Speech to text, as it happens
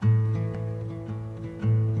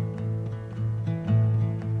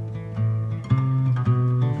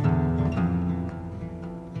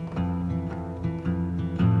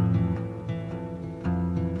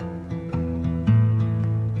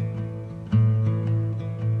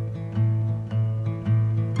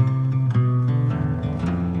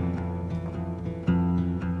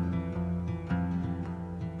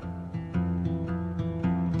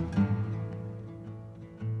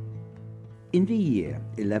In the year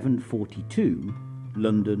 1142,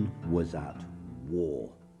 London was at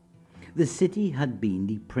war. The city had been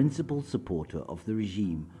the principal supporter of the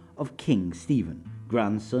regime of King Stephen,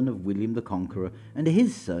 grandson of William the Conqueror, and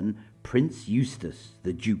his son, Prince Eustace,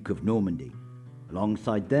 the Duke of Normandy.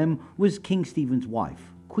 Alongside them was King Stephen's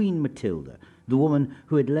wife, Queen Matilda, the woman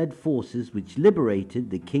who had led forces which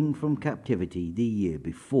liberated the king from captivity the year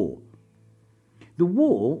before. The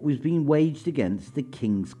war was being waged against the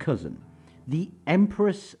king's cousin, the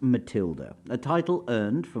Empress Matilda, a title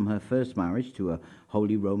earned from her first marriage to a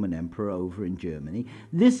Holy Roman Emperor over in Germany.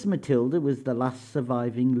 This Matilda was the last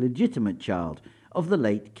surviving legitimate child of the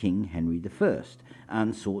late King Henry I,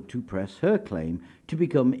 and sought to press her claim to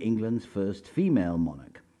become England's first female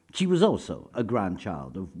monarch. She was also a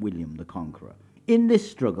grandchild of William the Conqueror. In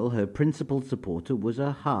this struggle, her principal supporter was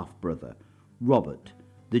her half-brother, Robert,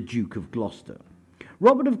 the Duke of Gloucester.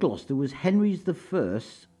 Robert of Gloucester was Henry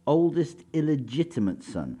I's oldest illegitimate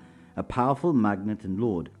son, a powerful magnate and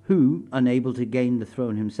lord, who, unable to gain the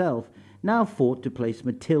throne himself, now fought to place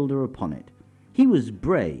Matilda upon it. He was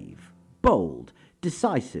brave, bold,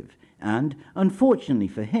 decisive, and, unfortunately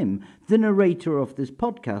for him, the narrator of this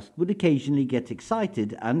podcast would occasionally get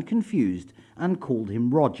excited and confused and called him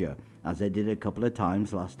Roger, as I did a couple of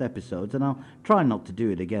times last episode, and I'll try not to do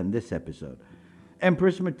it again this episode.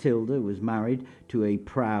 Empress Matilda was married to a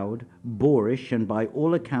proud, boorish, and by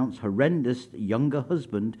all accounts horrendous younger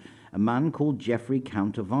husband, a man called Geoffrey,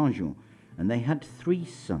 Count of Anjou, and they had 3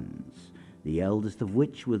 sons, the eldest of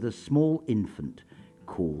which was a small infant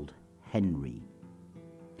called Henry.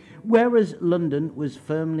 Whereas London was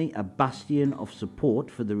firmly a bastion of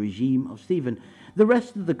support for the regime of Stephen, the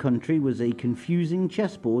rest of the country was a confusing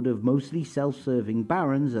chessboard of mostly self-serving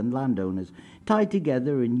barons and landowners, tied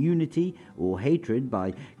together in unity or hatred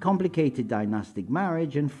by complicated dynastic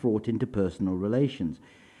marriage and fraught interpersonal relations.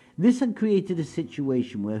 This had created a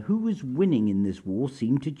situation where who was winning in this war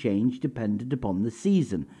seemed to change dependent upon the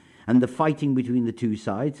season, and the fighting between the two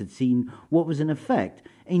sides had seen what was in effect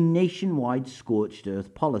a nationwide scorched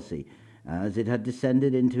earth policy, as it had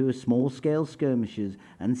descended into small-scale skirmishes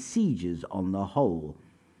and sieges on the whole.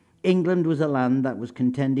 England was a land that was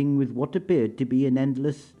contending with what appeared to be an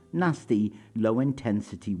endless, nasty,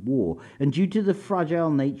 low-intensity war, and due to the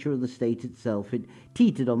fragile nature of the state itself, it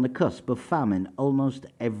teetered on the cusp of famine almost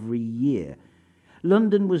every year.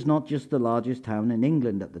 London was not just the largest town in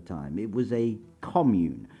England at the time, it was a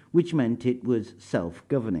commune, which meant it was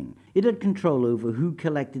self-governing. It had control over who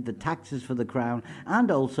collected the taxes for the crown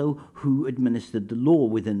and also who administered the law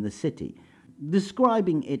within the city.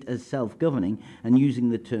 Describing it as self-governing and using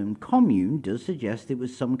the term commune does suggest it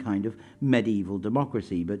was some kind of medieval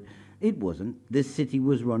democracy, but it wasn't. This city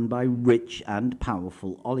was run by rich and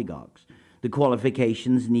powerful oligarchs. The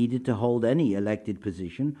qualifications needed to hold any elected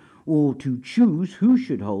position or to choose who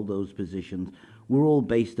should hold those positions were all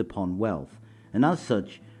based upon wealth, and as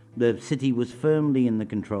such, the city was firmly in the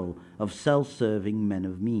control of self-serving men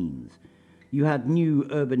of means. You had new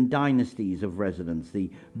urban dynasties of residents,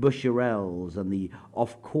 the Busherells and the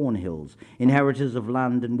Off-Cornhills, inheritors of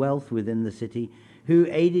land and wealth within the city, who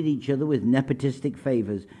aided each other with nepotistic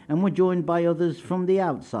favours and were joined by others from the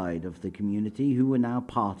outside of the community who were now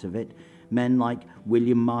part of it, men like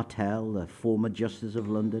William Martell, the former Justice of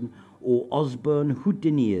London, or Osborne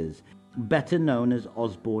Houdiniers, better known as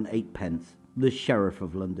Osborne Eightpence, the Sheriff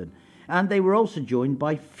of London. And they were also joined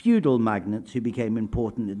by feudal magnates who became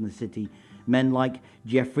important in the city, men like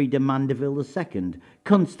Geoffrey de Mandeville II,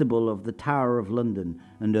 Constable of the Tower of London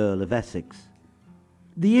and Earl of Essex.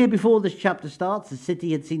 The year before this chapter starts, the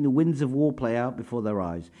city had seen the winds of war play out before their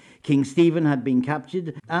eyes. King Stephen had been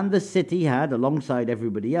captured, and the city had, alongside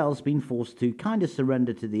everybody else, been forced to kind of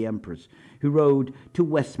surrender to the Empress, who rode to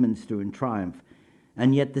Westminster in triumph.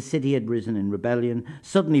 And yet the city had risen in rebellion,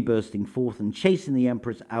 suddenly bursting forth and chasing the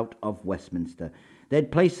Empress out of Westminster. They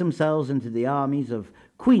had placed themselves into the armies of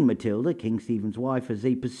Queen Matilda, King Stephen's wife, as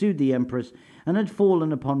they pursued the Empress, and had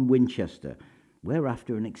fallen upon Winchester, where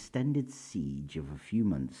after an extended siege of a few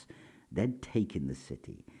months, they'd taken the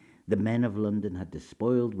city. The men of London had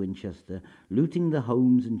despoiled Winchester, looting the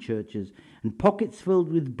homes and churches, and pockets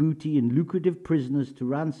filled with booty and lucrative prisoners to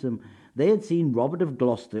ransom. They had seen Robert of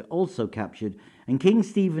Gloucester also captured, and King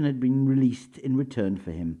Stephen had been released in return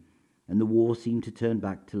for him, and the war seemed to turn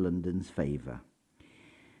back to London's favour.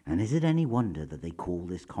 And is it any wonder that they call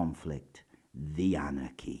this conflict the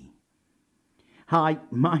Anarchy? Hi,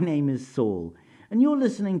 my name is Saul, and you're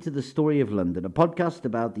listening to The Story of London, a podcast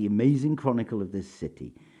about the amazing chronicle of this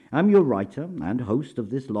city. I'm your writer and host of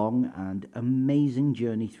this long and amazing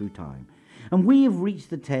journey through time, and we have reached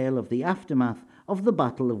the tale of the aftermath of the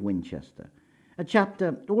Battle of Winchester, a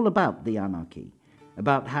chapter all about the anarchy,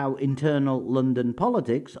 about how internal London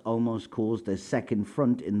politics almost caused a second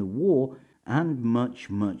front in the war, and much,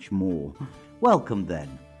 much more. Welcome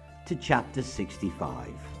then to Chapter 65,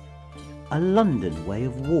 A London Way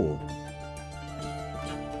of War.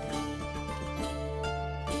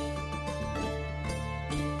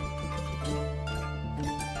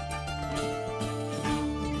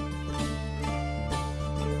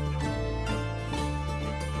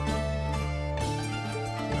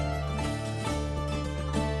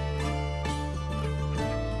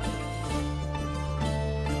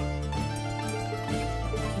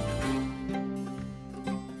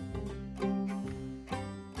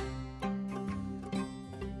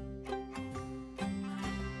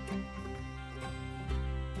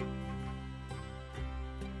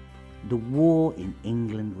 The war in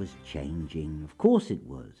England was changing. Of course it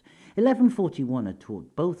was. 1141 had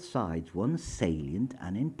taught both sides one salient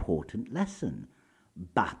and important lesson.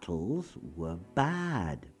 Battles were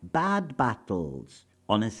bad. Bad battles.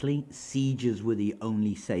 Honestly, sieges were the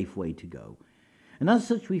only safe way to go. And as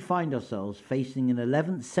such, we find ourselves facing an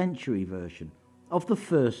 11th century version of the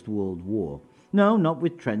First World War. No, not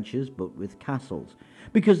with trenches, but with castles.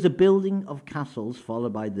 Because the building of castles,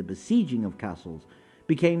 followed by the besieging of castles,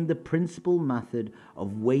 became the principal method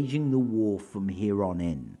of waging the war from here on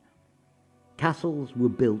in. Castles were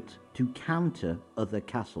built to counter other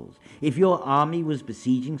castles. If your army was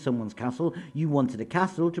besieging someone's castle, you wanted a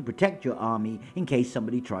castle to protect your army in case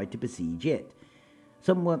somebody tried to besiege it.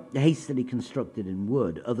 Some were hastily constructed in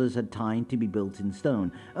wood, others had time to be built in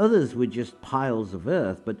stone, others were just piles of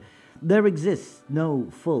earth, but there exists no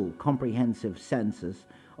full comprehensive census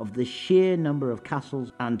of the sheer number of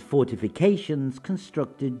castles and fortifications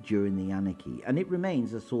constructed during the Anarchy, and it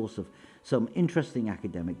remains a source of some interesting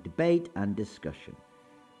academic debate and discussion.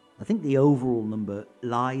 I think the overall number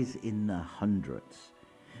lies in the hundreds.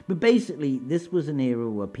 But basically, this was an era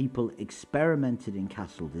where people experimented in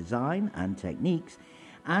castle design and techniques,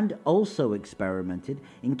 and also experimented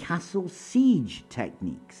in castle siege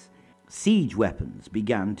techniques. Siege weapons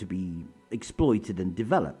began to be exploited and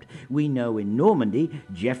developed. We know in Normandy,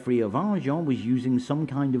 Geoffrey of Anjou was using some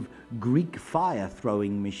kind of Greek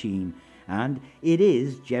fire-throwing machine, and it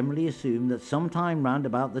is generally assumed that sometime round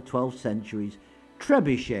about the 12th centuries,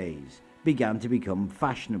 trebuchets began to become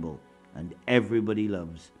fashionable, and everybody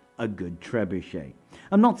loves a good trebuchet.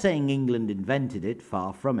 I'm not saying England invented it,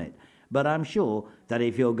 far from it, but I'm sure that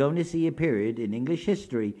if you're going to see a period in English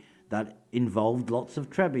history that involved lots of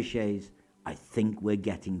trebuchets, I think we're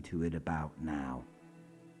getting to it about now.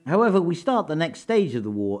 However, we start the next stage of the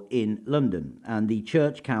war in London, and the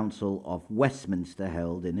Church Council of Westminster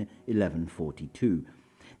held in 1142.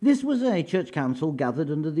 This was a church council gathered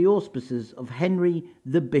under the auspices of Henry,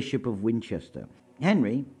 the Bishop of Winchester.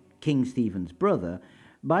 Henry, King Stephen's brother,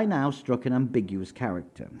 by now struck an ambiguous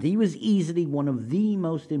character. He was easily one of the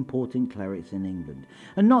most important clerics in England,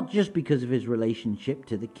 and not just because of his relationship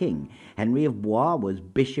to the king. Henry of Blois was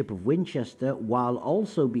Bishop of Winchester while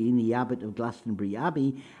also being the abbot of Glastonbury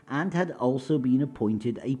Abbey, and had also been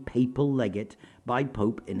appointed a papal legate by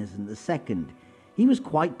Pope Innocent II. He was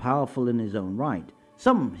quite powerful in his own right.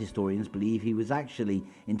 Some historians believe he was actually,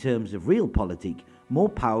 in terms of realpolitik, more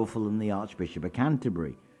powerful than the Archbishop of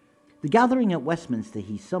Canterbury. The gathering at Westminster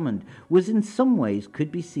he summoned was in some ways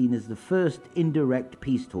could be seen as the first indirect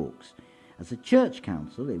peace talks. As a church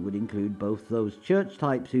council, it would include both those church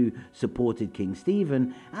types who supported King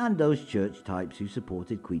Stephen and those church types who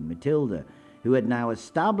supported Queen Matilda, who had now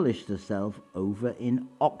established herself over in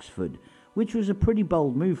Oxford, which was a pretty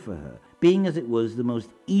bold move for her, being as it was the most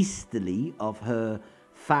easterly of her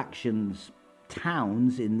faction's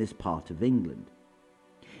towns in this part of England.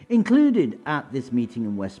 Included at this meeting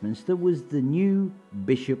in Westminster was the new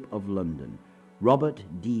Bishop of London, Robert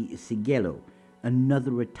di Sigillo,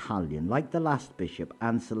 another Italian, like the last bishop,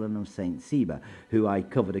 Anselm of St. Seba, who I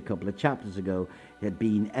covered a couple of chapters ago, had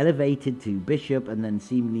been elevated to bishop and then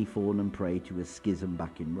seemingly fallen prey to a schism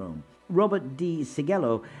back in Rome. Robert di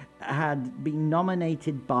Sigillo had been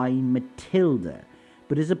nominated by Matilda,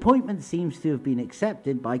 but his appointment seems to have been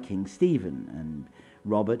accepted by King Stephen, and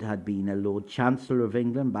Robert had been a Lord Chancellor of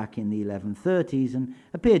England back in the 1130s and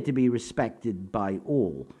appeared to be respected by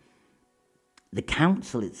all. The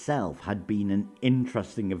council itself had been an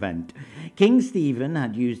interesting event. King Stephen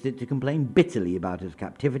had used it to complain bitterly about his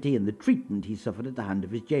captivity and the treatment he suffered at the hand of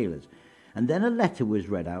his jailers. And then a letter was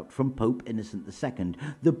read out from Pope Innocent II.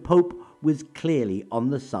 The Pope was clearly on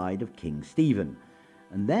the side of King Stephen.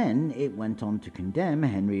 And then it went on to condemn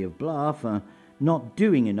Henry of Blois for not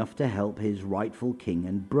doing enough to help his rightful king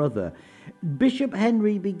and brother. Bishop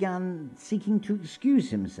Henry began seeking to excuse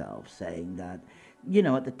himself, saying that,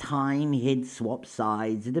 at the time he'd swapped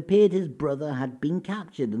sides. It appeared his brother had been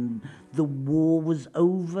captured and the war was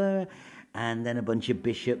over. And then a bunch of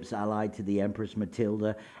bishops allied to the Empress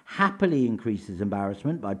Matilda happily increased his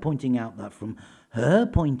embarrassment by pointing out that from her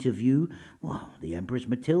point of view, the Empress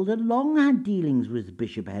Matilda long had dealings with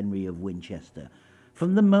Bishop Henry of Winchester,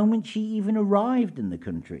 from the moment she even arrived in the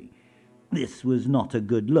country. This was not a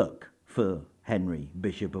good look for Henry,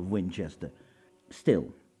 Bishop of Winchester.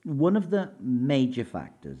 Still, one of the major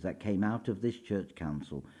factors that came out of this church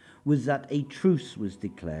council was that a truce was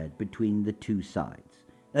declared between the two sides,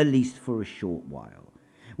 at least for a short while.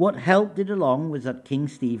 What helped it along was that King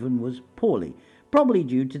Stephen was poorly, probably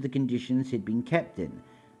due to the conditions he'd been kept in,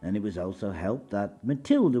 and it was also helped that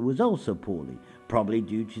Matilda was also poorly, probably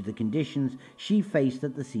due to the conditions she faced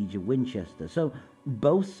at the siege of Winchester. So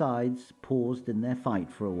both sides paused in their fight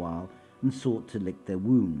for a while and sought to lick their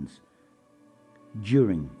wounds.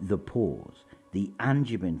 During the pause, the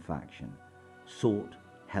Angevin faction sought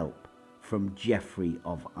help from Geoffrey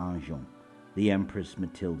of Anjou, the Empress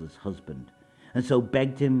Matilda's husband, and so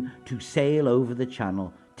begged him to sail over the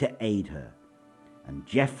channel to aid her. And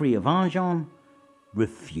Geoffrey of Anjou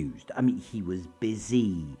refused. He was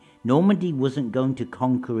busy. Normandy wasn't going to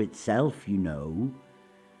conquer itself,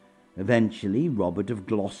 Eventually, Robert of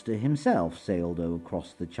Gloucester himself sailed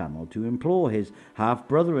across the channel to implore his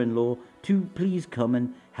half-brother-in-law to please come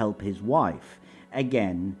and help his wife.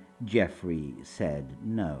 Again, Geoffrey said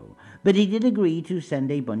no, but he did agree to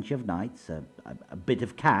send a bunch of knights, a bit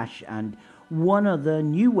of cash, and one other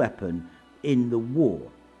new weapon in the war,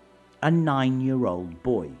 a 9-year-old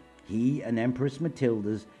boy, he and Empress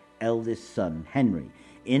Matilda's eldest son, Henry,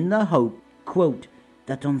 in the hope, quote,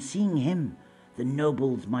 that on seeing him, the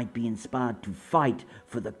nobles might be inspired to fight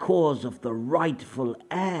for the cause of the rightful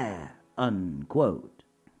heir, unquote.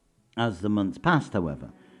 As the months passed,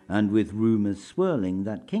 however, and with rumours swirling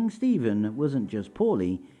that King Stephen wasn't just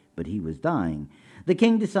poorly, but he was dying, the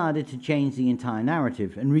king decided to change the entire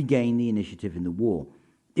narrative and regain the initiative in the war.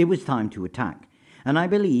 It was time to attack, and I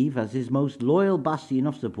believe, as his most loyal bastion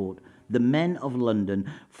of support, the men of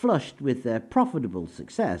London, flushed with their profitable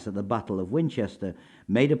success at the Battle of Winchester,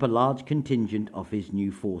 made up a large contingent of his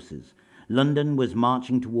new forces. London was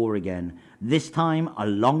marching to war again, this time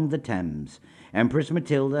along the Thames. Empress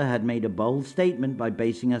Matilda had made a bold statement by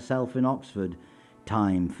basing herself in Oxford.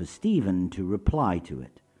 Time for Stephen to reply to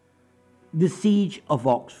it. The siege of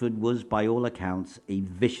Oxford was, by all accounts, a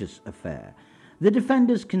vicious affair. The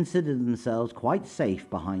defenders considered themselves quite safe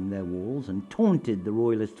behind their walls and taunted the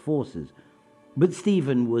royalist forces. But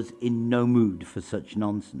Stephen was in no mood for such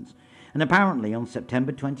nonsense, and apparently on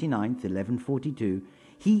September 29th, 1142,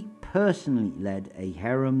 he personally led a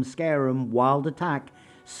harum-scarum wild attack,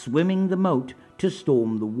 swimming the moat to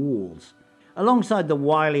storm the walls. Alongside the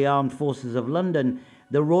wily armed forces of London,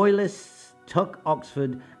 the royalists took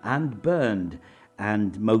Oxford and burned,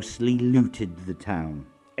 and mostly looted the town.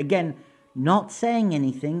 Again, not saying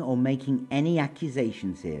anything or making any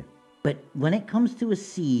accusations here, but when it comes to a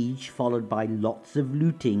siege followed by lots of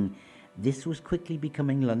looting, this was quickly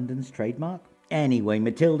becoming London's trademark. Anyway,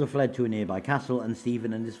 Matilda fled to a nearby castle, and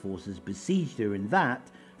Stephen and his forces besieged her in that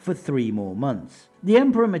for 3 more months. The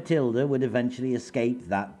Emperor Matilda would eventually escape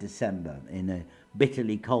that December in a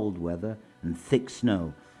bitterly cold weather and thick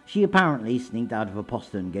snow. She apparently sneaked out of a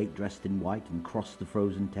postern gate dressed in white and crossed the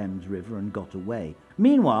frozen Thames River and got away.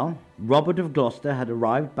 Meanwhile, Robert of Gloucester had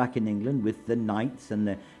arrived back in England with the knights and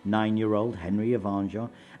the 9-year-old Henry of Anjou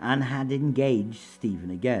and had engaged Stephen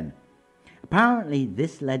again. Apparently,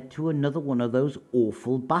 this led to another one of those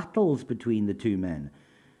awful battles between the two men.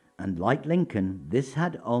 And like Lincoln, this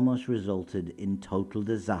had almost resulted in total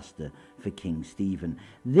disaster for King Stephen.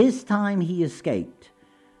 This time he escaped,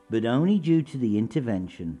 but only due to the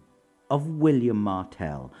intervention of William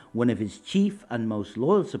Martel, one of his chief and most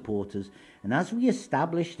loyal supporters, and as we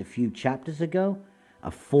established a few chapters ago,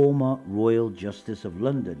 a former Royal Justice of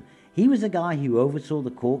London. He was a guy who oversaw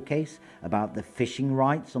the court case about the fishing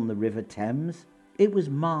rights on the River Thames. It was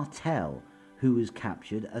Martel who was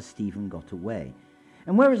captured as Stephen got away.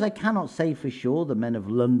 And whereas I cannot say for sure the men of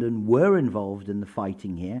London were involved in the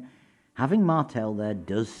fighting here, having Martel there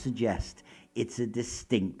does suggest it's a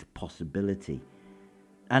distinct possibility.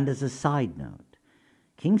 And as a side note,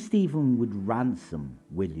 King Stephen would ransom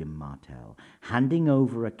William Martel, handing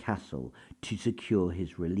over a castle to secure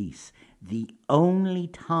his release, the only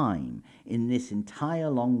time in this entire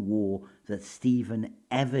long war that Stephen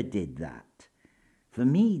ever did that. For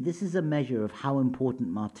me, this is a measure of how important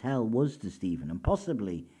Martel was to Stephen, and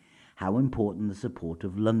possibly how important the support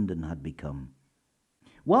of London had become.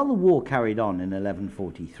 While the war carried on in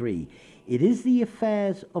 1143, it is the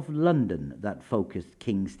affairs of London that focused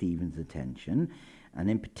King Stephen's attention, and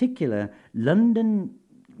in particular, London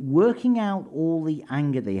working out all the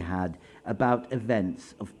anger they had about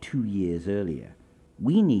events of 2 years earlier.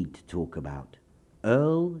 We need to talk about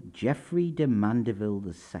Earl Geoffrey de Mandeville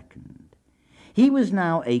II. He was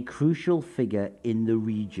now a crucial figure in the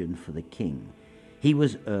region for the king. He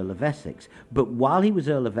was Earl of Essex, but while he was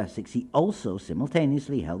Earl of Essex, he also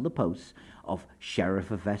simultaneously held the posts of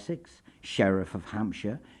Sheriff of Essex, Sheriff of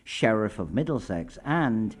Hampshire, Sheriff of Middlesex,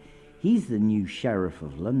 and he's the new Sheriff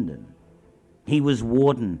of London. He was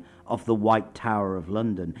Warden of the White Tower of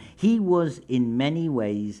London. He was in many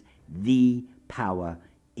ways the power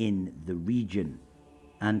in the region,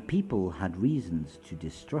 and people had reasons to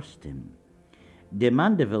distrust him. De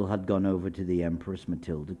Mandeville had gone over to the Empress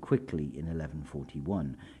Matilda quickly in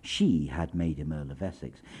 1141. She had made him Earl of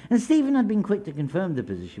Essex, and Stephen had been quick to confirm the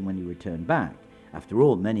position when he returned back. After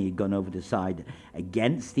all, many had gone over to side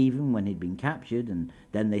against Stephen when he'd been captured, and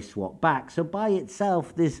then they swapped back, so by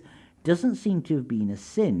itself this doesn't seem to have been a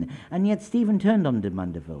sin, and yet Stephen turned on de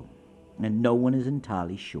Mandeville, and no one is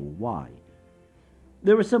entirely sure why.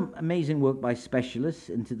 There is some amazing work by specialists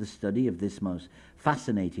into the study of this most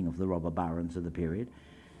fascinating of the robber barons of the period,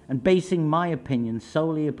 and basing my opinion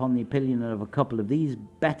solely upon the opinion of a couple of these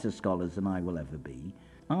better scholars than I will ever be,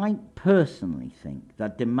 I personally think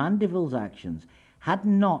that de Mandeville's actions had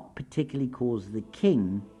not particularly caused the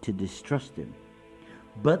king to distrust him,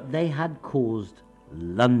 but they had caused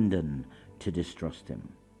London to distrust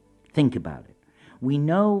him. Think about it. We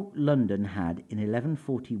know London had, in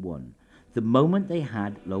 1141, the moment they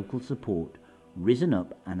had local support, risen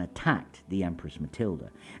up and attacked the Empress Matilda.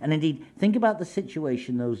 And indeed, think about the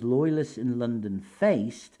situation those loyalists in London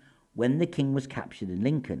faced when the king was captured in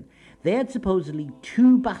Lincoln. They had supposedly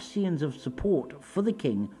 2 bastions of support for the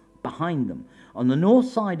king behind them. On the north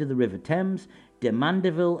side of the River Thames, de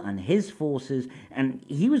Mandeville and his forces, and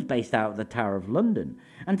he was based out of the Tower of London.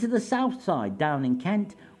 And to the south side, down in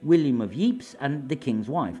Kent, William of Ypres and the king's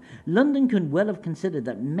wife. London could well have considered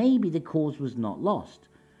that maybe the cause was not lost.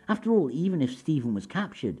 After all, even if Stephen was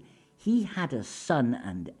captured, he had a son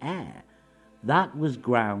and heir. That was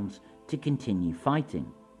grounds to continue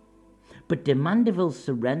fighting. But de Mandeville's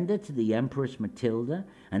surrender to the Empress Matilda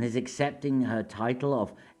and his accepting her title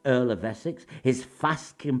of Earl of Essex, his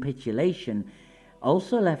fast capitulation,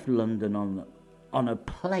 also left London on a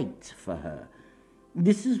plate for her.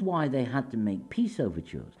 This is why they had to make peace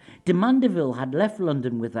overtures. De Mandeville had left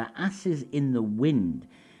London with their asses in the wind,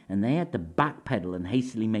 and they had to backpedal and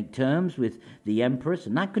hastily make terms with the Empress,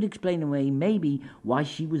 and that could explain away maybe why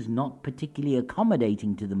she was not particularly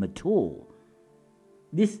accommodating to them at all.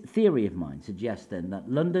 This theory of mine suggests then that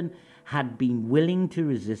London had been willing to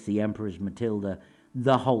resist the Empress Matilda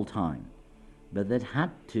the whole time, but they'd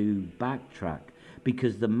had to backtrack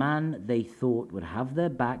because the man they thought would have their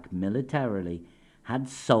back militarily had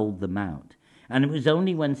sold them out. And it was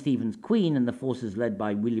only when Stephen's queen and the forces led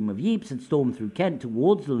by William of Ypres had stormed through Kent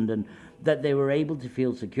towards London that they were able to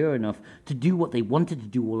feel secure enough to do what they wanted to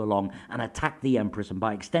do all along and attack the Empress and,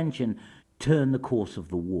 by extension, turn the course of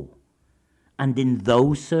the war. And in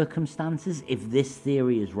those circumstances, if this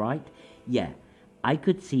theory is right, I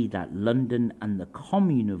could see that London and the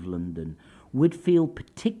Commune of London would feel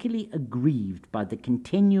particularly aggrieved by the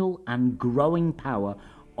continual and growing power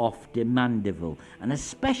of de Mandeville, and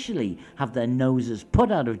especially have their noses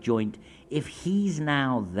put out of joint if he's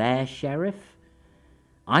now their sheriff.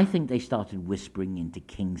 I think they started whispering into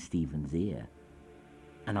King Stephen's ear,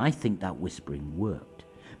 and I think that whispering worked,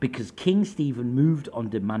 because King Stephen moved on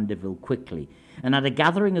de Mandeville quickly, and at a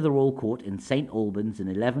gathering of the Royal Court in St. Albans in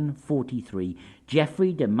 1143,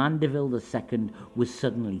 Geoffrey de Mandeville II was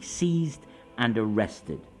suddenly seized and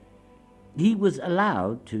arrested. He was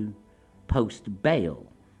allowed to post bail,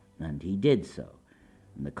 and he did so,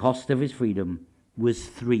 and the cost of his freedom was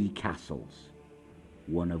 3 castles,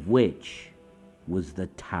 one of which was the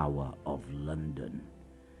Tower of London.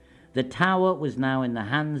 The tower was now in the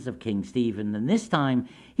hands of King Stephen, and this time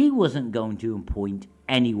he wasn't going to appoint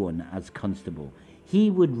anyone as constable.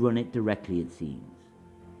 He would run it directly, it seems.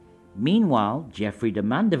 Meanwhile, Geoffrey de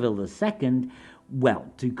Mandeville II, well,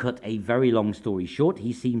 to cut a very long story short,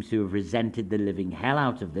 he seems to have resented the living hell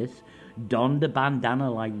out of this, donned a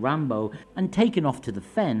bandana like Rambo, and taken off to the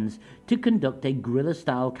Fens to conduct a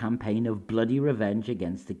guerrilla-style campaign of bloody revenge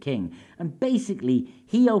against the king. And basically,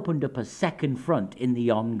 he opened up a second front in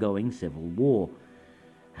the ongoing civil war.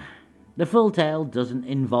 The full tale doesn't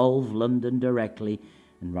involve London directly,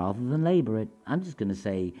 and rather than labour it, I'm just going to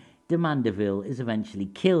say de Mandeville is eventually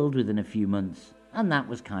killed within a few months, and that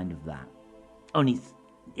was kind of that. Only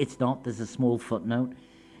it's not. There's a small footnote.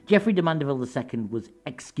 Geoffrey de Mandeville II was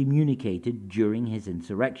excommunicated during his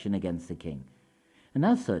insurrection against the king, and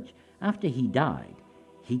as such, after he died,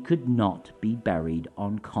 he could not be buried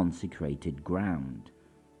on consecrated ground.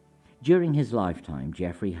 During his lifetime,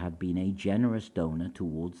 Geoffrey had been a generous donor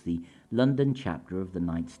towards the London chapter of the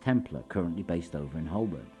Knights Templar, currently based over in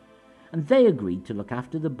Holborn, and they agreed to look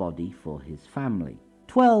after the body for his family.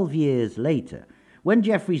 12 years later, when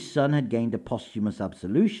Geoffrey's son had gained a posthumous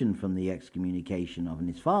absolution from the excommunication of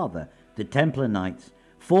his father, the Templar Knights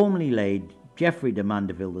formally laid Geoffrey de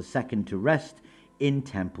Mandeville II to rest in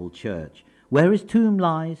Temple Church, where his tomb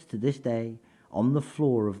lies to this day on the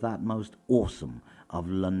floor of that most awesome of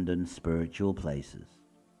London spiritual places.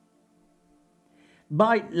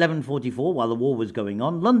 By 1144, while the war was going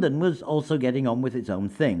on, London was also getting on with its own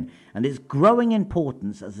thing, and its growing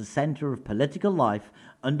importance as a centre of political life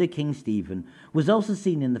under King Stephen was also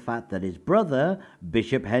seen in the fact that his brother,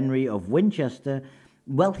 Bishop Henry of Winchester,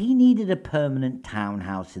 well, he needed a permanent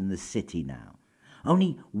townhouse in the city now.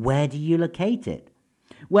 Only where do you locate it?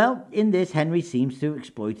 Well, in this, Henry seems to have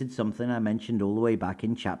exploited something I mentioned all the way back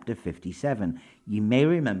in chapter 57. You may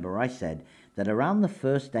remember I said that around the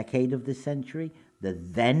first decade of this century, the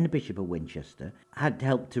then Bishop of Winchester had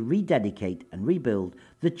helped to rededicate and rebuild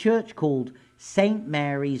the church called St.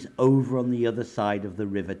 Mary's over on the other side of the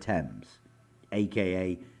River Thames,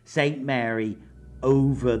 aka St. Mary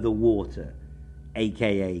over the water,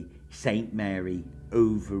 aka St. Mary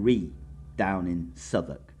Overy, down in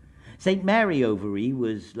Southwark. St. Mary Overy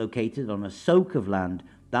was located on a soak of land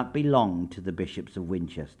that belonged to the bishops of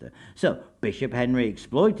Winchester. So Bishop Henry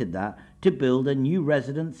exploited that to build a new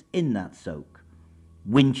residence in that soak,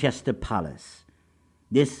 Winchester Palace.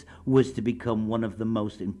 This was to become one of the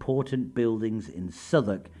most important buildings in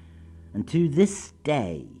Southwark, and to this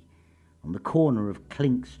day, on the corner of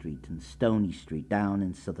Clink Street and Stony Street down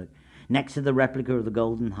in Southwark, next to the replica of the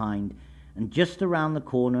Golden Hind, and just around the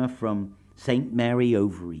corner from St. Mary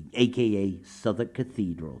Overy, aka Southwark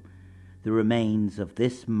Cathedral, the remains of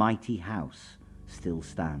this mighty house still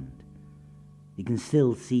stand. You can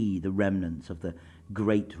still see the remnants of the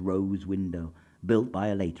great rose window, built by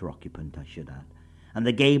a later occupant, I should add, and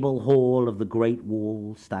the gable hall of the great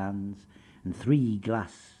wall stands, and 3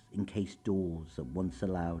 glass-encased doors that once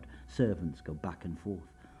allowed servants go back and forth.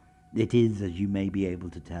 It is, as you may be able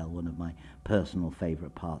to tell, one of my personal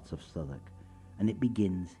favourite parts of Southwark, and it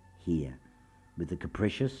begins here, with the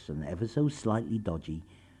capricious and ever so slightly dodgy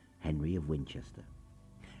Henry of Winchester.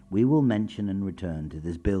 We will mention and return to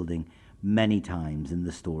this building many times in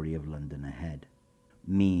the story of London ahead.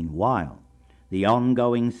 Meanwhile, the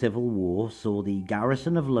ongoing civil war saw the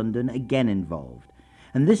garrison of London again involved,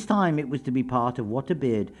 and this time it was to be part of what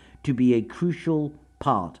appeared to be a crucial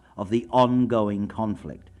part of the ongoing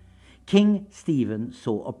conflict. King Stephen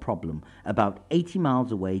saw a problem about 80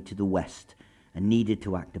 miles away to the west and needed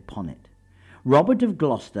to act upon it. Robert of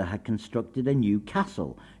Gloucester had constructed a new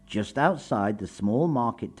castle just outside the small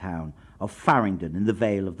market town of Farringdon in the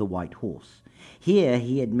Vale of the White Horse. Here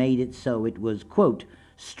he had made it so it was, quote,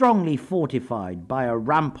 strongly fortified by a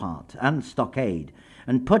rampart and stockade,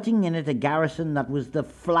 and putting in it a garrison that was the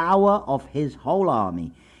flower of his whole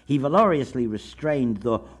army, he valorously restrained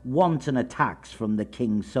the wanton attacks from the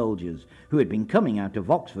king's soldiers, who had been coming out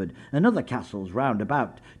of Oxford and other castles round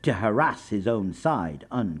about to harass his own side,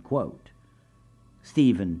 unquote.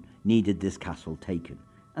 Stephen needed this castle taken,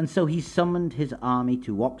 and so he summoned his army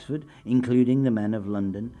to Oxford, including the men of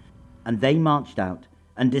London, and they marched out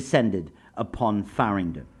and descended upon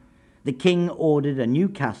Farringdon. The king ordered a new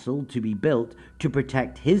castle to be built to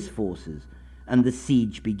protect his forces, and the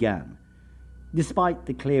siege began. Despite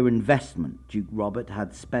the clear investment Duke Robert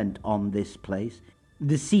had spent on this place,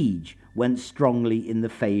 the siege went strongly in the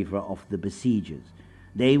favour of the besiegers.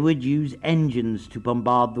 They would use engines to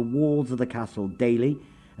bombard the walls of the castle daily,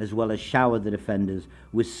 as well as shower the defenders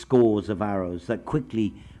with scores of arrows that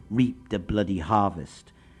quickly reaped a bloody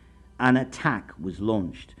harvest. An attack was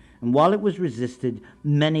launched, and while it was resisted,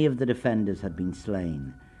 many of the defenders had been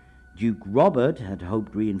slain. Duke Robert had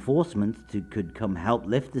hoped reinforcements could come help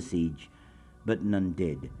lift the siege, but none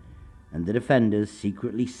did, and the defenders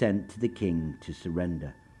secretly sent to the king to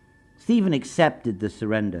surrender. Stephen accepted the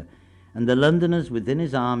surrender, and the Londoners within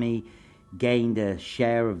his army gained a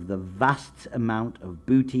share of the vast amount of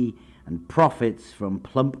booty and profits from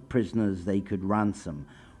plump prisoners they could ransom.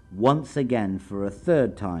 Once again, for a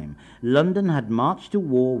third time, London had marched to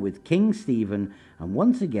war with King Stephen, and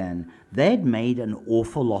once again they had made an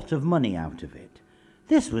awful lot of money out of it.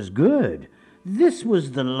 This was good. This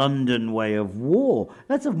was the London way of war.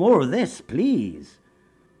 Let's have more of this, please.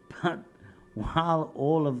 But while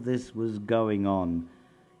all of this was going on,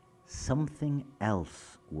 something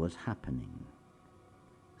else was happening.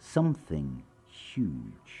 Something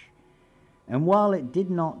huge. And while it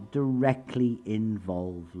did not directly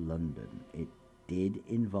involve London, it did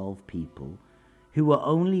involve people who were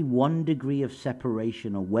only 1 degree of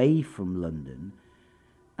separation away from London,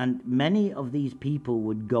 and many of these people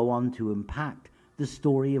would go on to impact the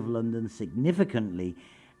story of London significantly,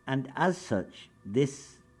 and as such,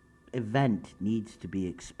 this event needs to be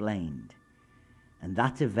explained. And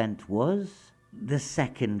that event was the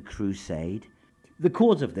Second Crusade. The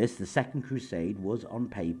cause of this, the Second Crusade, was on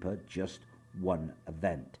paper just one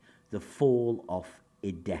event, the fall of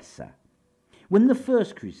Edessa. When the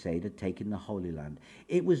First Crusade had taken the Holy Land,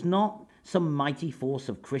 it was not some mighty force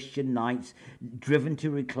of Christian knights driven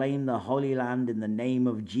to reclaim the Holy Land in the name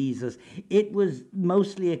of Jesus. It was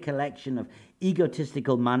mostly a collection of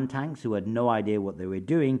egotistical man-tanks who had no idea what they were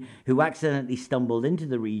doing, who accidentally stumbled into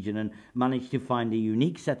the region and managed to find a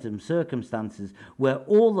unique set of circumstances where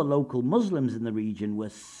all the local Muslims in the region were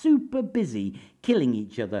super busy killing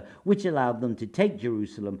each other, which allowed them to take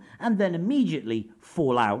Jerusalem and then immediately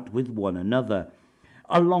fall out with one another.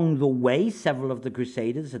 Along the way, several of the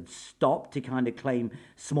Crusaders had stopped to kind of claim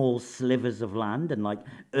small slivers of land, and like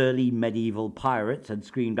early medieval pirates had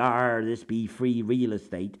screamed, "Arr, this be free real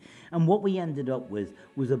estate." And what we ended up with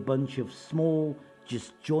was a bunch of small,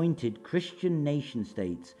 disjointed Christian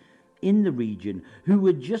nation-states in the region who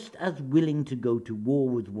were just as willing to go to war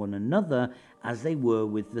with one another as they were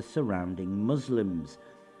with the surrounding Muslims.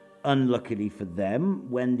 Unluckily for them,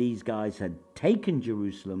 when these guys had taken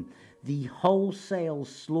Jerusalem, the wholesale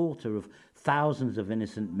slaughter of thousands of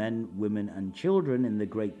innocent men, women, and children in the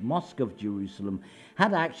Great Mosque of Jerusalem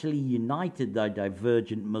had actually united the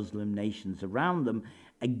divergent Muslim nations around them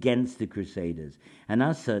against the Crusaders. And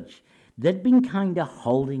as such, they'd been kind of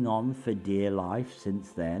holding on for dear life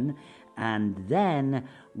since then. And then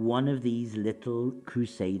one of these little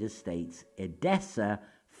Crusader states, Edessa,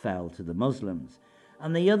 fell to the Muslims.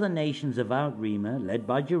 And the other nations of Outrima, led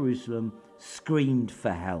by Jerusalem, screamed for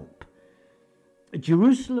help.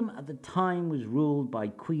 Jerusalem at the time was ruled by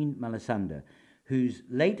Queen Melisande, whose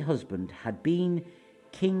late husband had been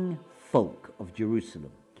King Fulk of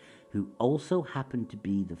Jerusalem, who also happened to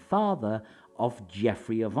be the father of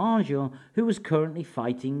Geoffrey of Anjou, who was currently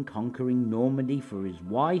conquering Normandy for his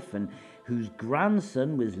wife, and whose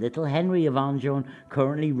grandson was little Henry of Anjou,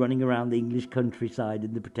 currently running around the English countryside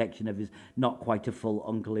in the protection of his not quite a full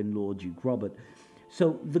uncle-in-law, Duke Robert.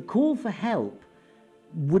 So the call for help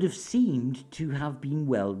would have seemed to have been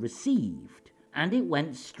well received, and it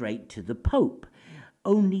went straight to the Pope.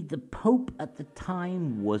 Only the Pope at the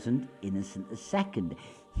time wasn't Innocent II.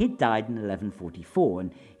 He'd died in 1144,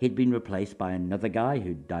 and he'd been replaced by another guy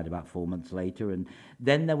who died about 4 months later, and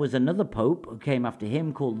then there was another Pope who came after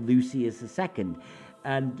him called Lucius II.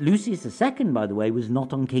 And Lucius II, by the way, was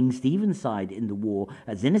not on King Stephen's side in the war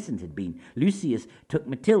as Innocent had been. Lucius took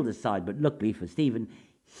Matilda's side, but luckily for Stephen,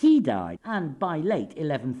 he died. And by late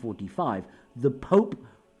 1145, the Pope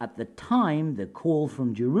at the time the call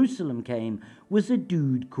from Jerusalem came was a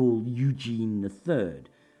dude called Eugene III.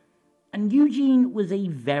 And Eugene was a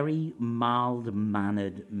very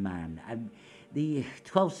mild-mannered man, the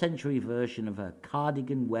 12th century version of a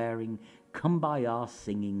cardigan-wearing,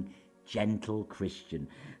 kumbaya-singing, gentle Christian,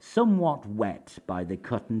 somewhat wet by the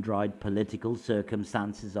cut-and-dried political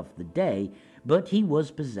circumstances of the day, but he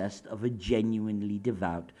was possessed of a genuinely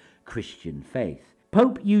devout Christian faith.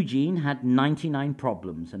 Pope Eugene had 99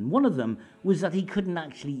 problems, and one of them was that he couldn't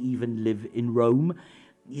actually even live in Rome.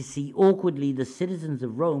 You see, awkwardly, the citizens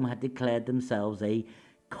of Rome had declared themselves a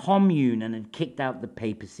commune and had kicked out the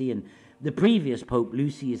papacy, and the previous Pope,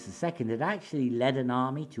 Lucius II, had actually led an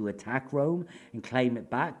army to attack Rome and claim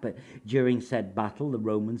it back, but during said battle, the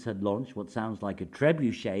Romans had launched what sounds like a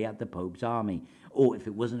trebuchet at the Pope's army. Or if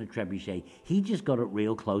it wasn't a trebuchet, he just got it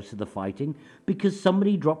real close to the fighting because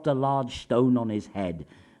somebody dropped a large stone on his head,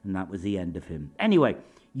 and that was the end of him. Anyway,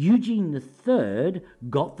 Eugene III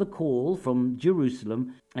got the call from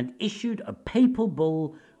Jerusalem and issued a papal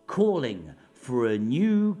bull calling for a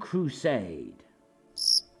new crusade.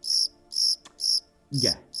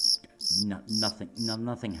 Yeah,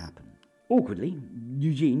 nothing happened. Awkwardly,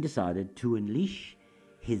 Eugene decided to unleash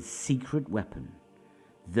his secret weapon,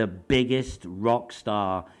 the biggest rock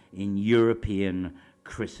star in European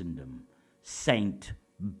Christendom, Saint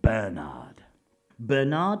Bernard.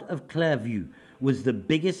 Bernard of Clairvaux was the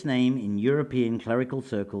biggest name in European clerical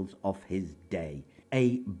circles of his day.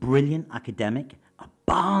 A brilliant academic, a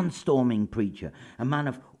barnstorming preacher, a man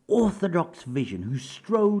of orthodox vision who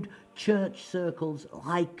strode church circles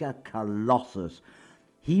like a colossus.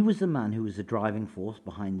 He was the man who was the driving force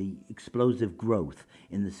behind the explosive growth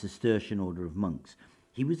in the Cistercian order of monks.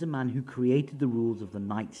 He was the man who created the rules of the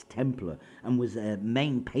Knights Templar and was their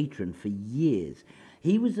main patron for years.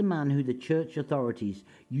 He was the man who the church authorities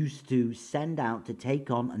used to send out to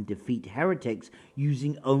take on and defeat heretics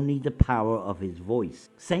using only the power of his voice.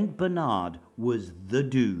 Saint Bernard was the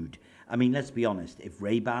dude. I mean, let's be honest, if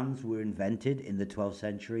Ray-Bans were invented in the 12th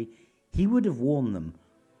century, he would have worn them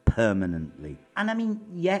permanently. And I mean,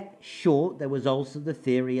 sure, there was also the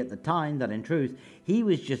theory at the time that in truth, he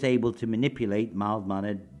was just able to manipulate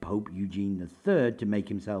mild-mannered Pope Eugene III to make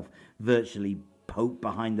himself virtually Pope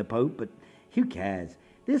behind the Pope, but who cares?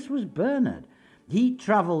 This was Bernard. He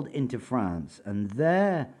travelled into France, and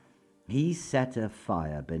there he set a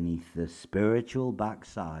fire beneath the spiritual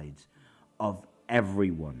backsides of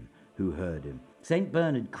everyone who heard him. St.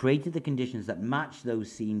 Bernard created the conditions that matched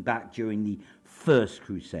those seen back during the First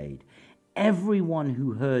Crusade. Everyone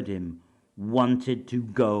who heard him wanted to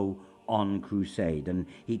go on crusade, and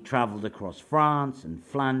he travelled across France and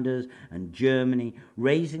Flanders and Germany,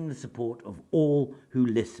 raising the support of all who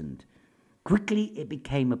listened. Quickly it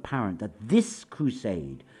became apparent that this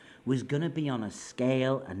crusade was going to be on a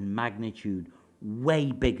scale and magnitude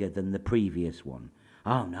way bigger than the previous one.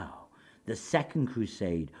 Oh no. The Second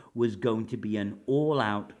Crusade was going to be an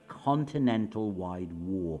all-out continental-wide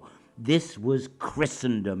war. This was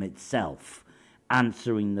Christendom itself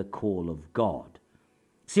answering the call of God.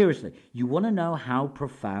 Seriously, you want to know how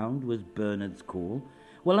profound was Bernard's call?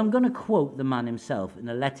 Well, I'm going to quote the man himself in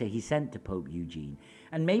a letter he sent to Pope Eugene.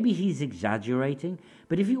 And maybe he's exaggerating,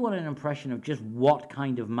 but if you want an impression of just what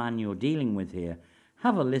kind of man you're dealing with here,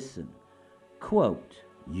 have a listen. Quote,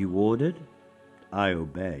 "You ordered, I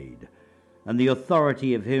obeyed. And the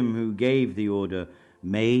authority of him who gave the order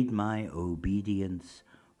made my obedience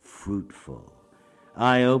fruitful.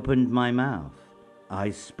 I opened my mouth, I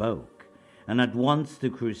spoke, and at once the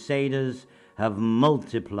Crusaders have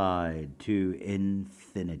multiplied to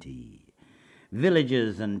infinity.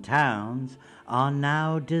 Villages and towns are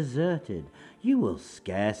now deserted. You will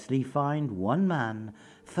scarcely find one man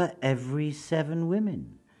for every 7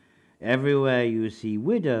 women. Everywhere you see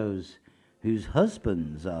widows whose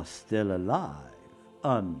husbands are still alive."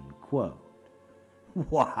 Unquote.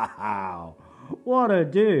 Wow, what a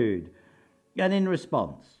dude. And in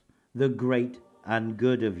response, the great and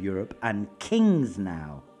good of Europe, and kings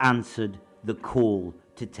now, answered the call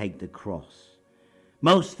to take the cross.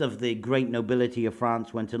 Most of the great nobility of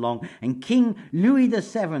France went along, and King Louis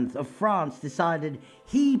VII of France decided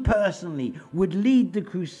he personally would lead the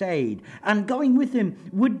crusade, and going with him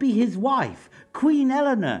would be his wife, Queen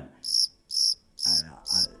Eleanor.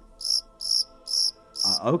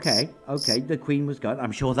 Okay, the Queen was going.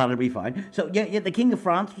 I'm sure that'll be fine. So, the King of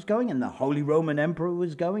France was going, and the Holy Roman Emperor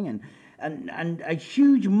was going, and a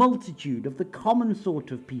huge multitude of the common sort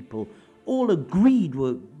of people all agreed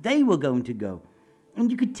they were going to go. And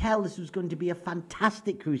you could tell this was going to be a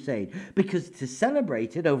fantastic crusade, because to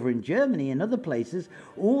celebrate it over in Germany and other places,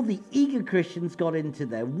 all the eager Christians got into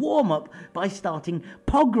their warm-up by starting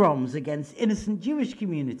pogroms against innocent Jewish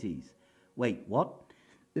communities. Wait, what?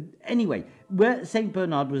 Anyway, where St.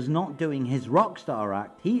 Bernard was not doing his rock star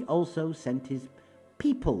act, he also sent his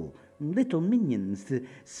people, little minions, to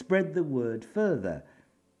spread the word further.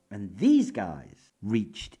 And these guys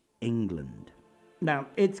reached England. Now,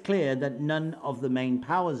 it's clear that none of the main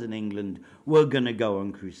powers in England were going to go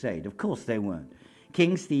on crusade. Of course they weren't.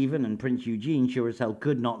 King Stephen and Prince Eugene sure as hell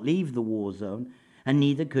could not leave the war zone, and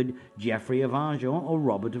neither could Geoffrey of Anjou or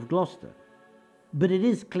Robert of Gloucester. But it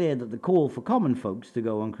is clear that the call for common folks to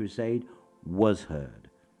go on crusade was heard.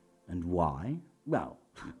 And why? Well,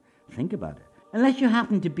 think about it. Unless you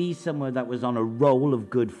happen to be somewhere that was on a roll of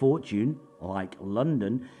good fortune, like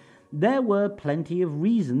London, there were plenty of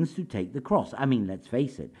reasons to take the cross. I mean, let's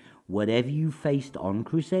face it, whatever you faced on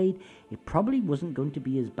crusade, it probably wasn't going to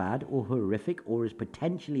be as bad or horrific or as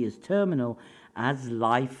potentially as terminal as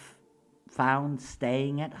life found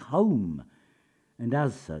staying at home. And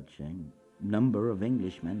as such, a number of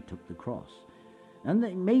Englishmen took the cross.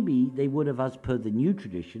 And maybe they would have, as per the new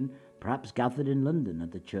tradition, perhaps gathered in London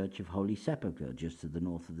at the Church of Holy Sepulchre, just to the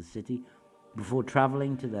north of the city, before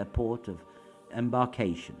travelling to their port of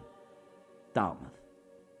embarkation, Dartmouth.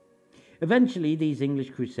 Eventually, these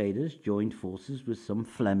English crusaders joined forces with some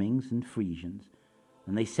Flemings and Frisians,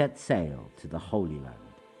 and they set sail to the Holy Land.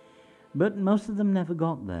 But most of them never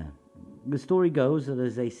got there. The story goes that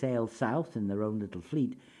as they sailed south in their own little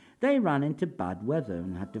fleet, they ran into bad weather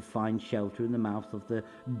and had to find shelter in the mouth of the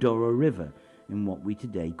Douro River in what we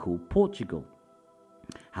today call Portugal.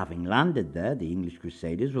 Having landed there, the English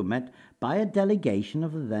Crusaders were met by a delegation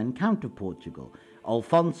of the then Count of Portugal,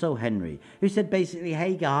 Alfonso Henry, who said basically,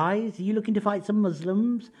 "Hey guys, are you looking to fight some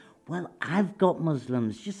Muslims? Well, I've got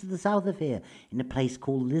Muslims just to the south of here in a place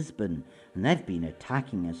called Lisbon, and they've been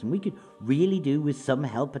attacking us, and we could really do with some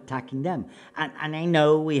help attacking them. And I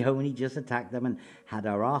know we only just attacked them and had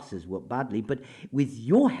our asses whooped badly, but with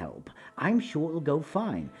your help, I'm sure it'll go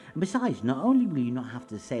fine. And besides, not only will you not have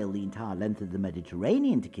to sail the entire length of the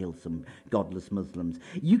Mediterranean to kill some godless Muslims,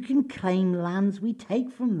 you can claim lands we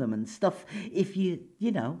take from them and stuff if you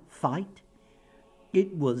fight."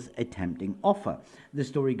 It was a tempting offer. The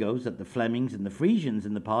story goes that the Flemings and the Frisians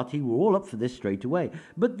in the party were all up for this straight away.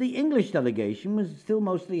 But the English delegation was still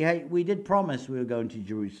mostly, "Hey, we did promise we were going to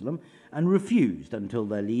Jerusalem," and refused until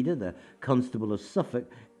their leader, the Constable of Suffolk,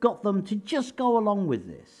 got them to just go along with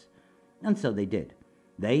this. And so they did.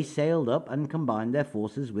 They sailed up and combined their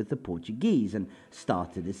forces with the Portuguese and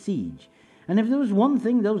started a siege. And if there was one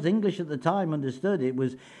thing those English at the time understood, it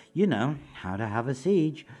was, how to have a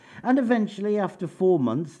siege. And eventually, after 4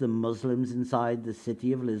 months, the Muslims inside the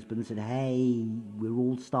city of Lisbon said, "Hey, we're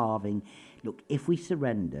all starving. Look, if we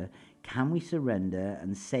surrender, can we surrender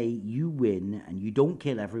and say you win and you don't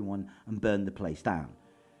kill everyone and burn the place down?"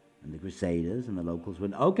 And the Crusaders and the locals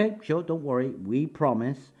went, "Okay, sure, don't worry, we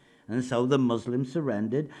promise." And so the Muslims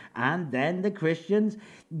surrendered, and then the Christians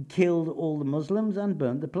killed all the Muslims and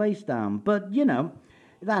burnt the place down. But,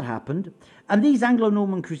 that happened. And these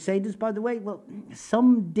Anglo-Norman Crusaders, by the way, well,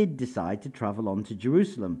 some did decide to travel on to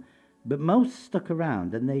Jerusalem, but most stuck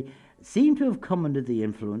around, and they seem to have come under the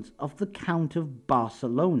influence of the Count of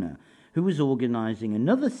Barcelona, who was organizing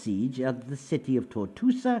another siege at the city of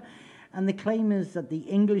Tortosa. And the claim is that the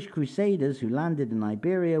English Crusaders who landed in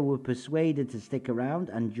Iberia were persuaded to stick around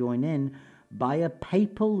and join in by a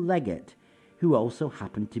papal legate who also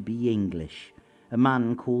happened to be English, a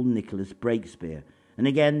man called Nicholas Breakspear. And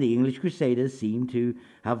again, the English Crusaders seem to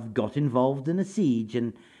have got involved in a siege,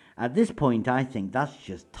 and at this point I think that's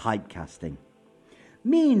just typecasting.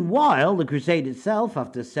 Meanwhile, the crusade itself,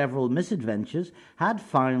 after several misadventures, had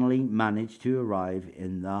finally managed to arrive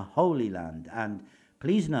in the Holy Land. And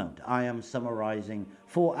please note, I am summarizing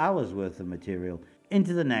 4 hours worth of material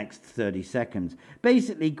into the next 30 seconds.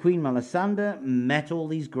 Basically, Queen Melisande met all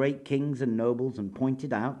these great kings and nobles and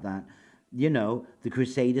pointed out that, the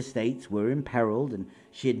Crusader states were imperiled, and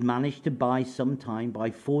she had managed to buy some time by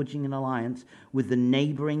forging an alliance with the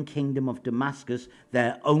neighboring kingdom of Damascus,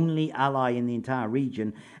 their only ally in the entire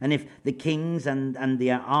region. And if the kings and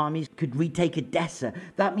their armies could retake Edessa,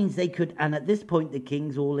 that means they could. And at this point, the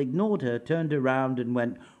kings all ignored her, turned around and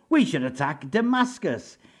went, "We should attack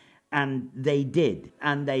Damascus." And they did,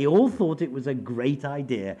 and they all thought it was a great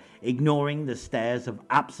idea, ignoring the stares of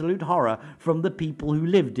absolute horror from the people who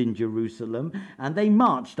lived in Jerusalem, and they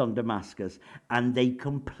marched on Damascus, and they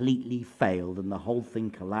completely failed, and the whole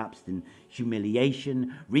thing collapsed in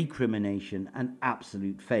humiliation, recrimination, and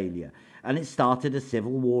absolute failure. And it started a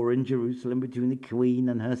civil war in Jerusalem between the queen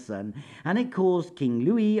and her son, and it caused King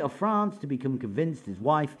Louis of France to become convinced his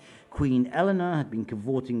wife, Queen Eleanor, had been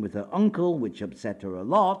cavorting with her uncle, which upset her a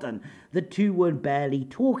lot, and the two were barely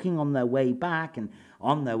talking on their way back, and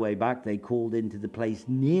on their way back they called into the place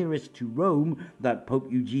nearest to Rome that Pope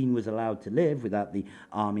Eugene was allowed to live without the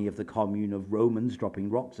army of the commune of Romans dropping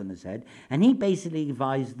rocks on his head, and he basically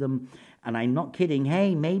advised them, and I'm not kidding,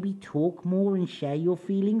 "Hey, maybe talk more and share your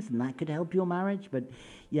feelings, and that could help your marriage." But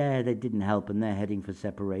yeah, they didn't help, and they're heading for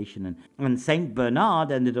separation, and Saint Bernard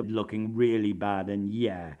ended up looking really bad, and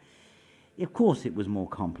yeah, of course it was more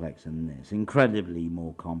complex than this, incredibly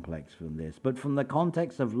more complex than this, but from the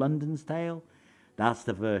context of London's tale, that's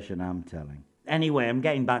the version I'm telling. Anyway, I'm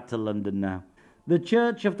getting back to London now. The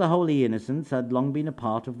Church of the Holy Innocents had long been a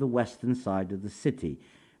part of the western side of the city,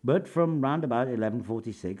 but from round about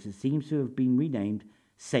 1146 it seems to have been renamed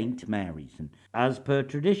St. Mary's, and as per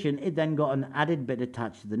tradition it then got an added bit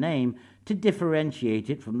attached to the name to differentiate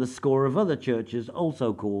it from the score of other churches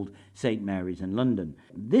also called St. Mary's in London.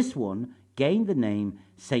 This one gained the name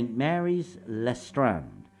St. Mary's Le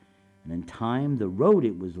Strand, and in time the road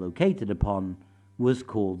it was located upon was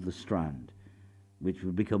called the Strand, which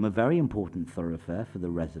would become a very important thoroughfare for the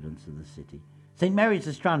residents of the city. St. Mary's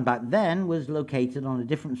Le Strand back then was located on a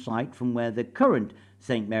different site from where the current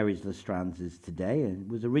St. Mary's Le Strand is today. It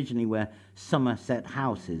was originally where Somerset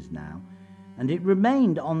House is now, and it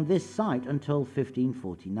remained on this site until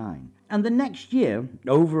 1549. And the next year,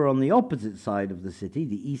 over on the opposite side of the city,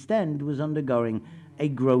 the East End was undergoing a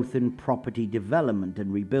growth in property development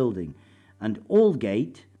and rebuilding, and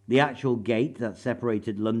Aldgate, the actual gate that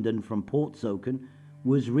separated London from Portsoken,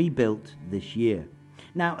 was rebuilt this year.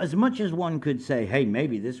 Now, as much as one could say, hey,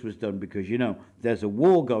 maybe this was done because, there's a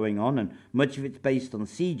war going on and much of it's based on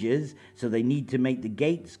sieges, so they need to make the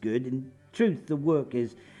gates good, in truth, the work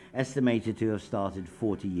is estimated to have started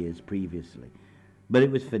 40 years previously. But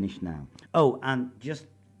it was finished now. Oh, and just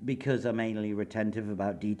because I'm anally retentive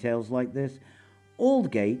about details like this,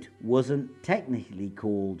 Aldgate wasn't technically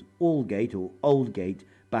called Aldgate or Oldgate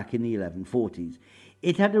back in the 1140s.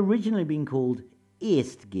 It had originally been called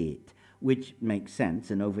Eastgate, which makes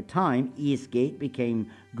sense, and over time, Eastgate became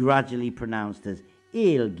gradually pronounced as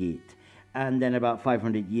Ailgate. And then about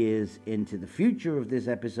 500 years into the future of this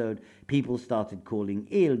episode, people started calling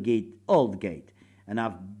Ailgate Aldgate. And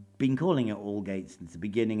I've been calling it Aldgate since the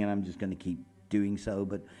beginning, and I'm just going to keep doing so,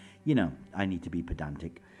 but, I need to be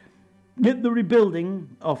pedantic. Yet the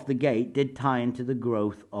rebuilding of the gate did tie into the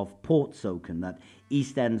growth of Portsoken, that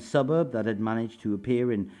East End suburb that had managed to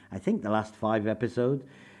appear in, I think, the last 5 episodes.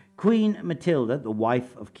 Queen Matilda, the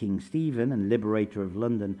wife of King Stephen and liberator of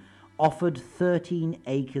London, offered 13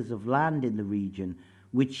 acres of land in the region,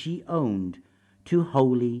 which she owned, to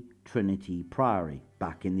Holy Trinity Priory,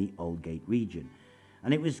 back in the Aldgate region.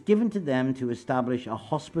 And it was given to them to establish a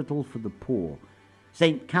hospital for the poor.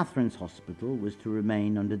 St. Catherine's Hospital was to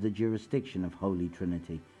remain under the jurisdiction of Holy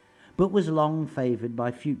Trinity, but was long favoured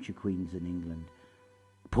by future queens in England.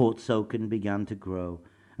 Portsoken began to grow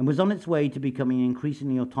and was on its way to becoming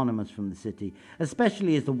increasingly autonomous from the city,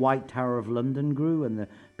 especially as the White Tower of London grew and the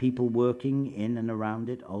people working in and around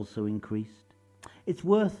it also increased. It's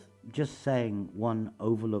worth just saying one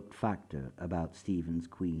overlooked factor about Stephen's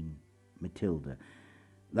queen, Matilda,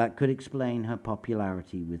 that could explain her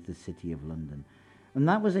popularity with the city of London. And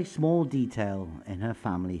that was a small detail in her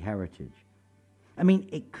family heritage. I mean,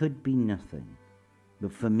 it could be nothing,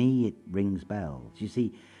 but for me it rings bells. You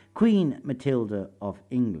see, Queen Matilda of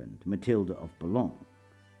England, Matilda of Boulogne,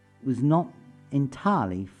 was not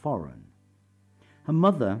entirely foreign. Her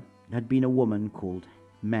mother had been a woman called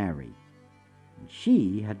Mary, and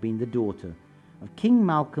she had been the daughter of King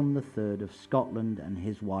Malcolm III of Scotland and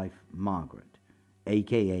his wife Margaret,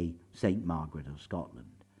 aka Saint Margaret of Scotland.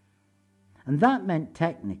 And that meant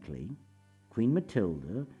technically Queen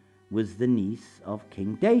Matilda was the niece of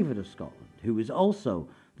King David of Scotland, who was also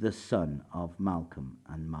the son of Malcolm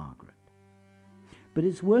and Margaret. But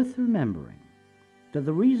it's worth remembering that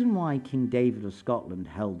the reason why King David of Scotland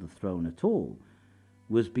held the throne at all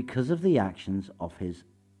was because of the actions of his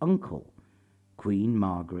uncle, Queen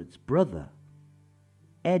Margaret's brother,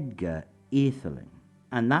 Edgar Atheling.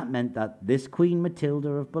 And that meant that this Queen Matilda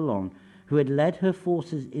of Boulogne, who had led her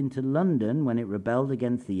forces into London when it rebelled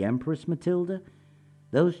against the Empress Matilda,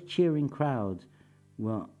 those cheering crowds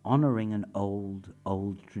were honouring an old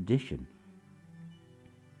tradition.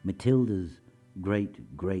 Matilda's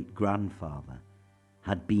great-great-grandfather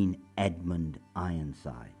had been Edmund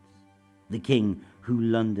Ironsides, the king who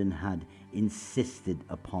London had insisted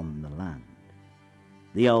upon the land.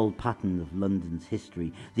 The old pattern of London's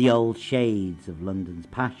history, the old shades of London's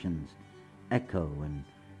passions, echo and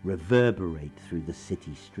reverberate through the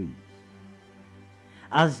city streets.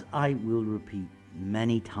 As I will repeat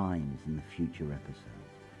many times in the future episodes,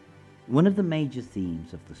 one of the major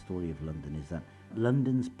themes of the story of London is that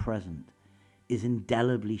London's present is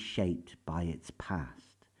indelibly shaped by its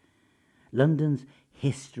past. London's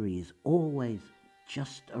history is always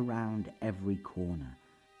just around every corner,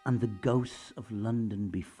 and the ghosts of London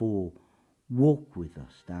before walk with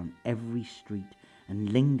us down every street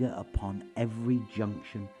and linger upon every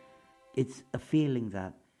junction. It's a feeling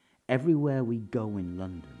that everywhere we go in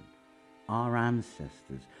London, our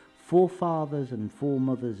ancestors, forefathers and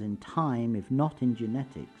foremothers in time, if not in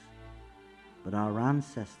genetics, but our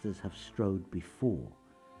ancestors have strode before.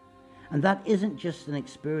 And that isn't just an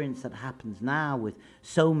experience that happens now with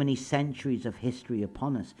so many centuries of history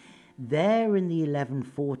upon us. There in the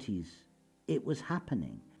 1140s, it was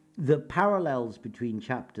happening. The parallels between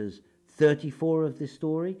chapters 34 of this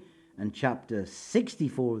story and chapter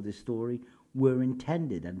 64 of this story were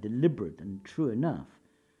intended and deliberate and true enough.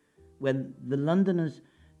 When the Londoners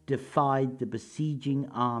defied the besieging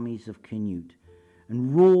armies of Canute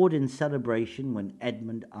and roared in celebration when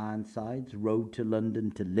Edmund Ironsides rode to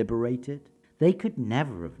London to liberate it, they could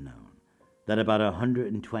never have known that about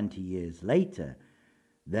 120 years later,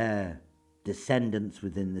 their descendants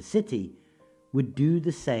within the city would do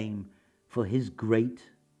the same for his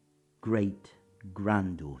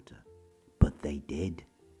great-great-granddaughter. But they did.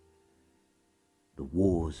 The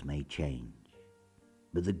wars may change,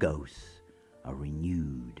 but the ghosts are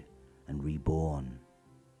renewed and reborn.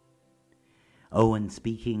 Oh, and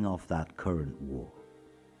speaking of that current war,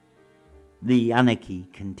 the Anarchy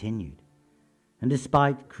continued, and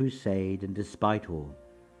despite Crusade and despite all,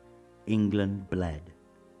 England bled,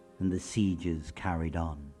 and the sieges carried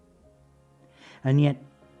on. And yet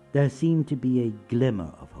there seemed to be a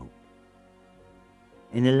glimmer of hope.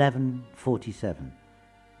 In 1147,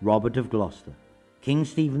 Robert of Gloucester, King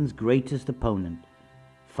Stephen's greatest opponent,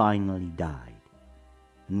 finally died,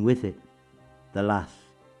 and with it, the last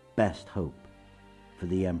best hope for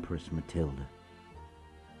the Empress Matilda.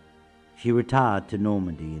 She retired to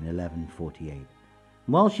Normandy in 1148.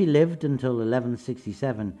 While she lived until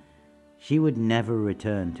 1167, she would never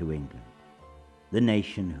return to England, the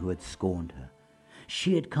nation who had scorned her.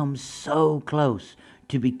 She had come so close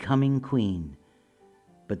to becoming queen,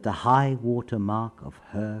 but the high water mark of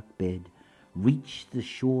her bid reached the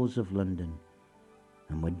shores of London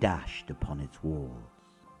and were dashed upon its walls,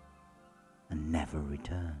 and never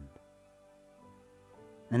returned.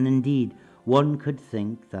 And indeed, one could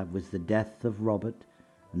think that with the death of Robert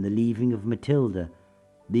and the leaving of Matilda,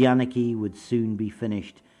 the anarchy would soon be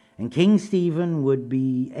finished, and King Stephen would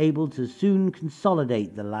be able to soon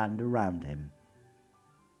consolidate the land around him.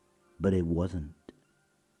 But it wasn't.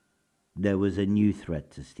 There was a new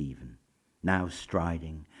threat to Stephen, now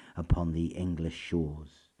striding upon the English shores.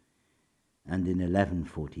 And in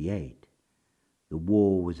 1148, the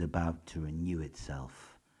war was about to renew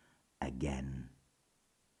itself again.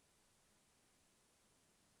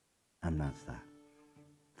 And that's that.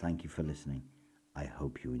 Thank you for listening. I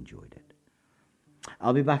hope you enjoyed it.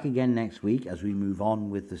 I'll be back again next week as we move on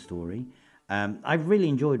with the story. I've really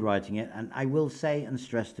enjoyed writing it, and I will say and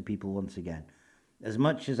stress to people once again, as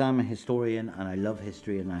much as I'm a historian and I love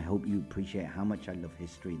history, and I hope you appreciate how much I love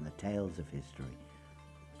history and the tales of history,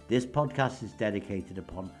 this podcast is dedicated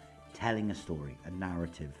upon telling a story, a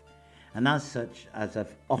narrative. And as such, as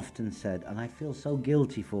I've often said, and I feel so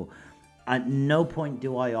guilty for, at no point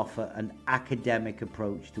do I offer an academic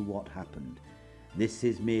approach to what happened. This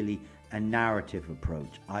is merely a narrative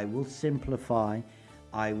approach. I will simplify,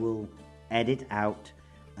 I will edit out,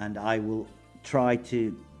 and I will try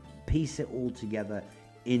to piece it all together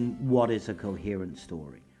in what is a coherent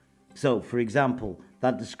story. So, for example,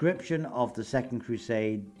 that description of the Second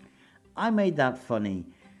Crusade, I made that funny.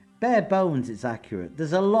 Bare bones, it's accurate.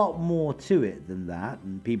 There's a lot more to it than that,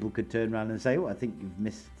 and people could turn around and say, oh, I think you've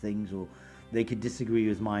missed things, or they could disagree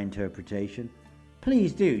with my interpretation.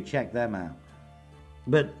 Please do check them out.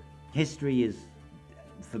 But history is,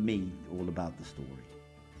 for me, all about the story.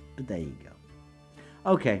 But there you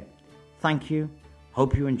go. Okay, thank you.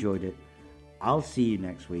 Hope you enjoyed it. I'll see you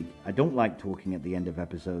next week. I don't like talking at the end of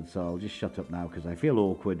episodes, so I'll just shut up now because I feel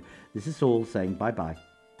awkward. This is Saul saying bye-bye.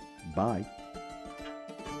 Bye.